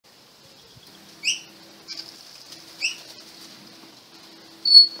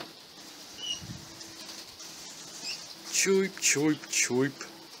Choip, choip, choip.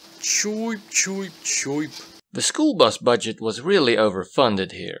 Choip, choip, choip. The school bus budget was really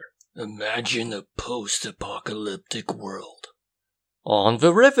overfunded here. Imagine a post-apocalyptic world. On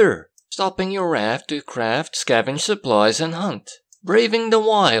the river, stopping your raft to craft, scavenge supplies and hunt. Braving the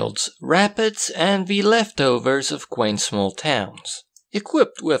wilds, rapids and the leftovers of quaint small towns.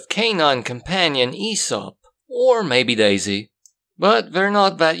 Equipped with canine companion Aesop, or maybe Daisy. But they're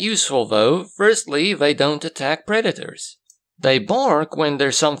not that useful though. Firstly, they don't attack predators. They bark when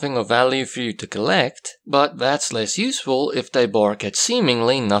there's something of value for you to collect, but that's less useful if they bark at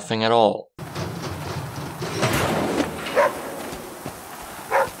seemingly nothing at all.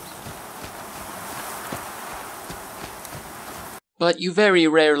 But you very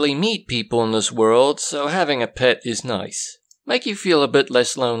rarely meet people in this world, so having a pet is nice. Make you feel a bit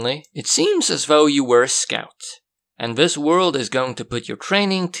less lonely. It seems as though you were a scout, and this world is going to put your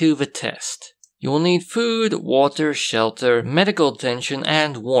training to the test. You will need food, water, shelter, medical attention,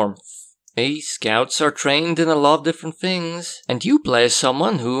 and warmth. Scouts are trained in a lot of different things, and you play as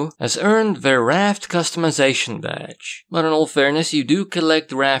someone who has earned their raft customization badge. But in all fairness, you do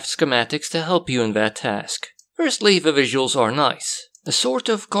collect raft schematics to help you in that task. Firstly, the visuals are nice. A sort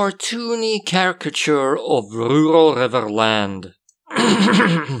of cartoony caricature of rural Riverland.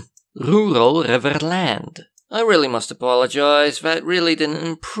 Rural Riverland. I really must apologize, that really didn't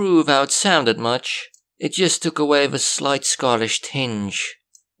improve how it sounded much. It just took away the slight Scottish tinge.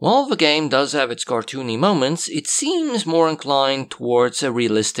 While the game does have its cartoony moments, it seems more inclined towards a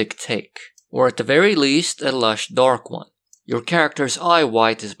realistic take. Or at the very least, a lush dark one. Your character's eye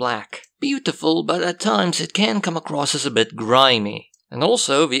white is black. Beautiful, but at times it can come across as a bit grimy. And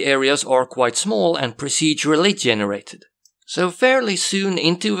also, the areas are quite small and procedurally generated. So fairly soon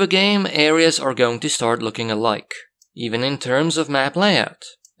into the game, areas are going to start looking alike. Even in terms of map layout.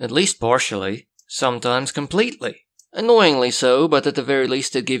 At least partially. Sometimes completely. Annoyingly so, but at the very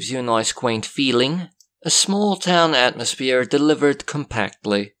least it gives you a nice quaint feeling. A small town atmosphere delivered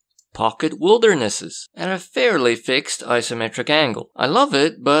compactly. Pocket wildernesses at a fairly fixed isometric angle. I love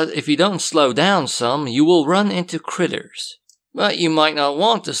it, but if you don't slow down some, you will run into critters. But you might not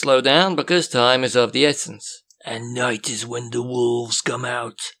want to slow down because time is of the essence. And night is when the wolves come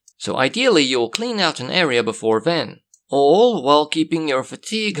out. So ideally you'll clean out an area before then. All while keeping your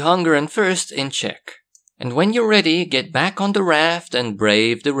fatigue, hunger and thirst in check. And when you're ready, get back on the raft and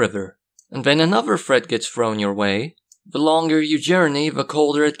brave the river. And then another threat gets thrown your way. The longer you journey, the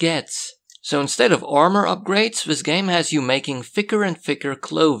colder it gets. So instead of armor upgrades, this game has you making thicker and thicker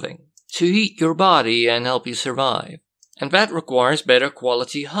clothing to heat your body and help you survive. And that requires better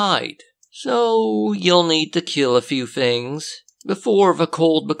quality hide. So you'll need to kill a few things before the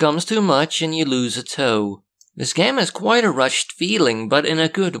cold becomes too much and you lose a toe. This game has quite a rushed feeling, but in a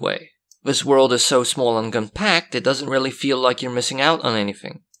good way. This world is so small and compact, it doesn't really feel like you're missing out on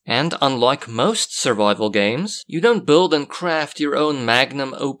anything. And unlike most survival games, you don't build and craft your own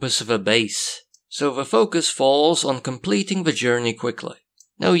magnum opus of a base. So the focus falls on completing the journey quickly.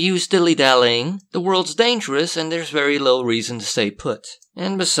 No use dilly-dallying, the world's dangerous and there's very little reason to stay put.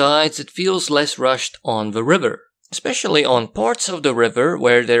 And besides, it feels less rushed on the river. Especially on parts of the river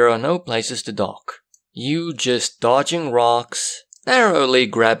where there are no places to dock. You just dodging rocks, narrowly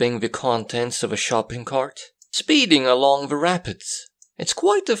grabbing the contents of a shopping cart, speeding along the rapids. It's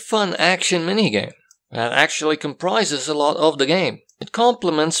quite a fun action minigame that actually comprises a lot of the game. It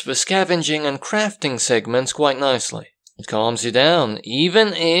complements the scavenging and crafting segments quite nicely. It calms you down, even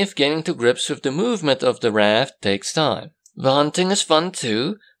if getting to grips with the movement of the raft takes time. The hunting is fun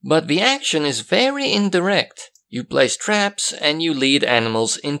too, but the action is very indirect. You place traps and you lead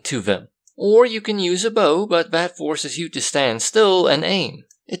animals into them. Or you can use a bow, but that forces you to stand still and aim.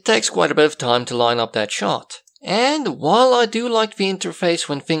 It takes quite a bit of time to line up that shot. And while I do like the interface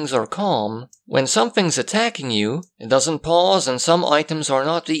when things are calm, when something's attacking you, it doesn't pause and some items are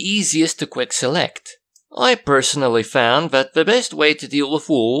not the easiest to quick select. I personally found that the best way to deal with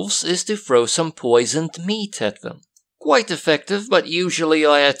wolves is to throw some poisoned meat at them. Quite effective, but usually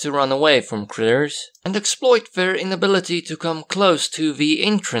I had to run away from critters and exploit their inability to come close to the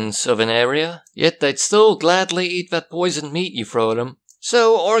entrance of an area, yet they'd still gladly eat that poisoned meat you throw at them.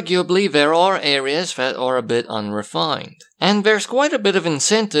 So arguably there are areas that are a bit unrefined, and there's quite a bit of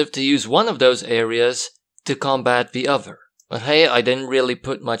incentive to use one of those areas to combat the other. But hey, I didn't really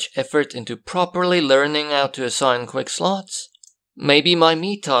put much effort into properly learning how to assign quick slots. Maybe my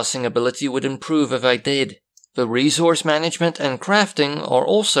meat tossing ability would improve if I did. The resource management and crafting are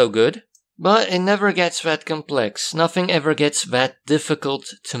also good, but it never gets that complex. Nothing ever gets that difficult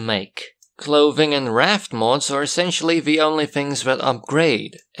to make. Clothing and raft mods are essentially the only things that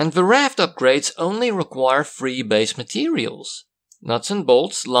upgrade, and the raft upgrades only require 3 base materials: nuts and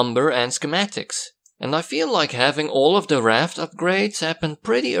bolts, lumber, and schematics. And I feel like having all of the raft upgrades happened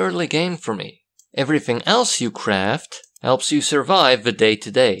pretty early game for me. Everything else you craft helps you survive the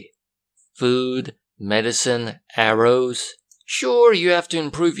day-to-day. Food, medicine, arrows. Sure, you have to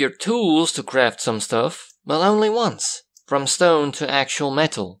improve your tools to craft some stuff, but only once, from stone to actual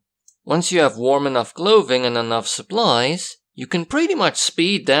metal. Once you have warm enough clothing and enough supplies, you can pretty much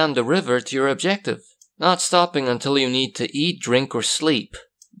speed down the river to your objective, not stopping until you need to eat, drink, or sleep.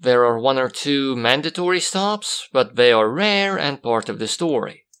 There are 1 or 2 mandatory stops, but they are rare and part of the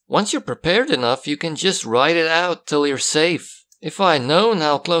story. Once you're prepared enough, you can just ride it out till you're safe. If I had known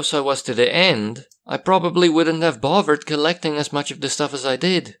how close I was to the end, I probably wouldn't have bothered collecting as much of the stuff as I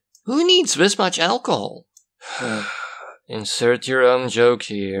did. Who needs this much alcohol? Insert your own joke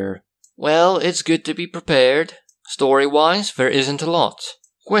here. Well, it's good to be prepared. Story-wise, there isn't a lot.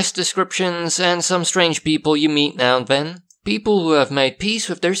 Quest descriptions and some strange people you meet now and then. People who have made peace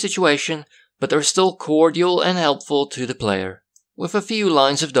with their situation, but are still cordial and helpful to the player, with a few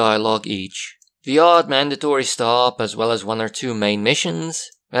lines of dialogue each. The odd mandatory stop, as well as 1 or 2 main missions,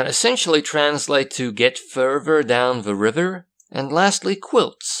 that essentially translate to get further down the river. And lastly,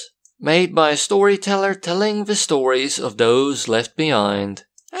 quilts, made by a storyteller telling the stories of those left behind.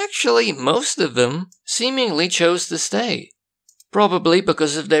 Actually, most of them seemingly chose to stay. Probably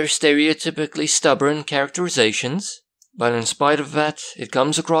because of their stereotypically stubborn characterizations. But in spite of that, it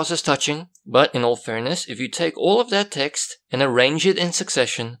comes across as touching. But in all fairness, if you take all of that text and arrange it in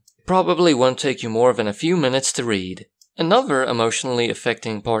succession, it probably won't take you more than a few minutes to read. Another emotionally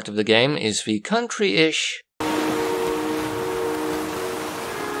affecting part of the game is the country-ish,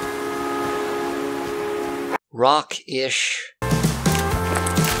 rock-ish,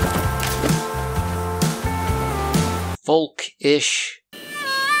 folk-ish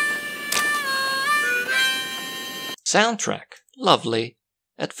soundtrack. Lovely.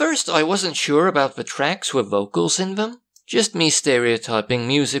 At first I wasn't sure about the tracks with vocals in them. Just me stereotyping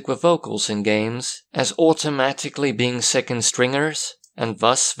music with vocals in games as automatically being second stringers, and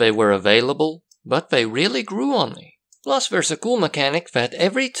thus they were available, but they really grew on me. Plus there's a cool mechanic that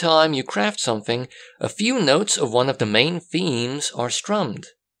every time you craft something, a few notes of one of the main themes are strummed.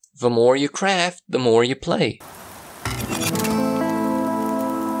 The more you craft, the more you play.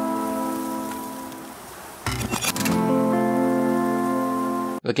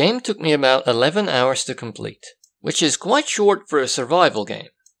 The game took me about 11 hours to complete, which is quite short for a survival game.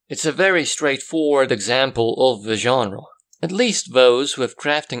 It's a very straightforward example of the genre, at least those with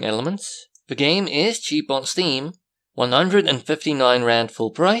crafting elements. The game is cheap on Steam, 159 Rand full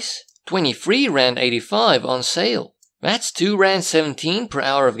price, 23 Rand 85 on sale. That's 2 Rand 17 per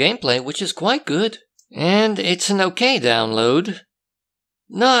hour of gameplay, which is quite good. And it's an okay download.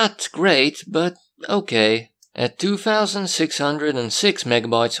 Not great, but okay. At 2,606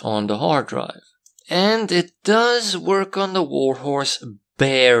 megabytes on the hard drive. And it does work on the Warhorse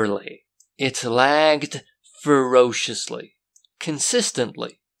barely. It lagged ferociously.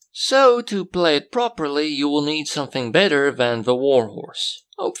 Consistently. So to play it properly, you will need something better than the Warhorse.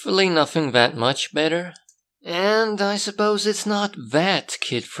 Hopefully nothing that much better. And I suppose it's not that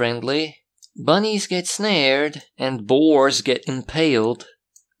kid-friendly. Bunnies get snared, and boars get impaled.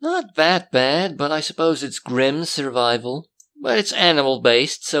 Not that bad, but I suppose it's grim survival. But it's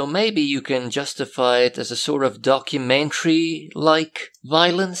animal-based, so maybe you can justify it as a sort of documentary-like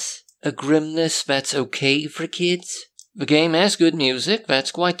violence. A grimness that's okay for kids. The game has good music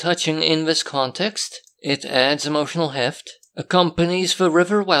that's quite touching in this context. It adds emotional heft. Accompanies the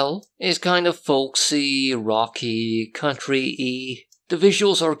river well. Is kind of folksy, rocky, country-y. The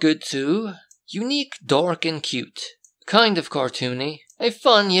visuals are good too. Unique, dark, and cute. Kind of cartoony. A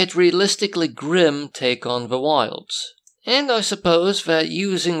fun yet realistically grim take on the wilds. And I suppose that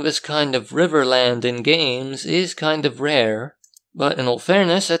using this kind of riverland in games is kind of rare. But in all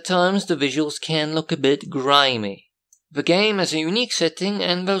fairness, at times the visuals can look a bit grimy. The game has a unique setting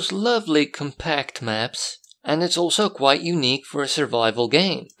and those lovely compact maps. And it's also quite unique for a survival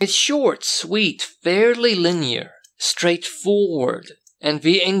game. It's short, sweet, fairly linear, straightforward. And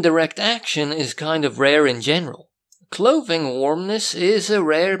the indirect action is kind of rare in general. Clothing warmness is a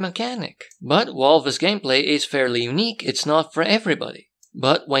rare mechanic, but while this gameplay is fairly unique, it's not for everybody.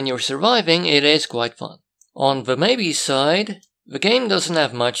 But when you're surviving, it is quite fun. On the maybe side, the game doesn't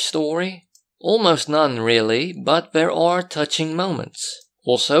have much story, almost none really, but there are touching moments.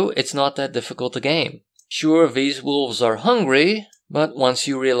 Also, it's not that difficult a game. Sure, these wolves are hungry, but once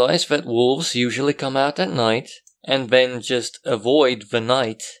you realize that wolves usually come out at night, and then just avoid the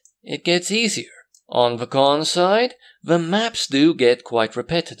night, it gets easier. On the con side, the maps do get quite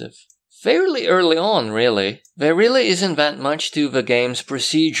repetitive. Fairly early on, really. There really isn't that much to the game's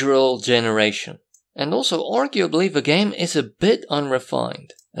procedural generation. And also, arguably, the game is a bit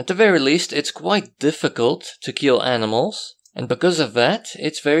unrefined. At the very least, it's quite difficult to kill animals, and because of that,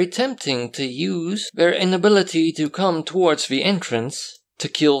 it's very tempting to use their inability to come towards the entrance to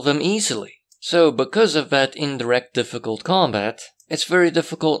kill them easily. So, because of that indirect difficult combat, it's very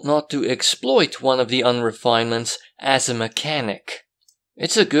difficult not to exploit one of the unrefinements as a mechanic.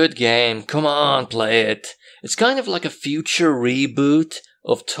 It's a good game, come on, play it. It's kind of like a future reboot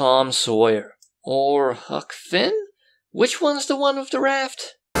of Tom Sawyer. Or Huck Finn? Which one's the one with the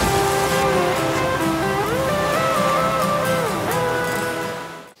raft?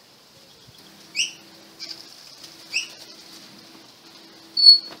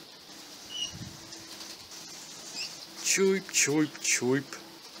 Choip, choip, choip.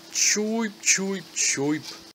 Choip, choip, choip.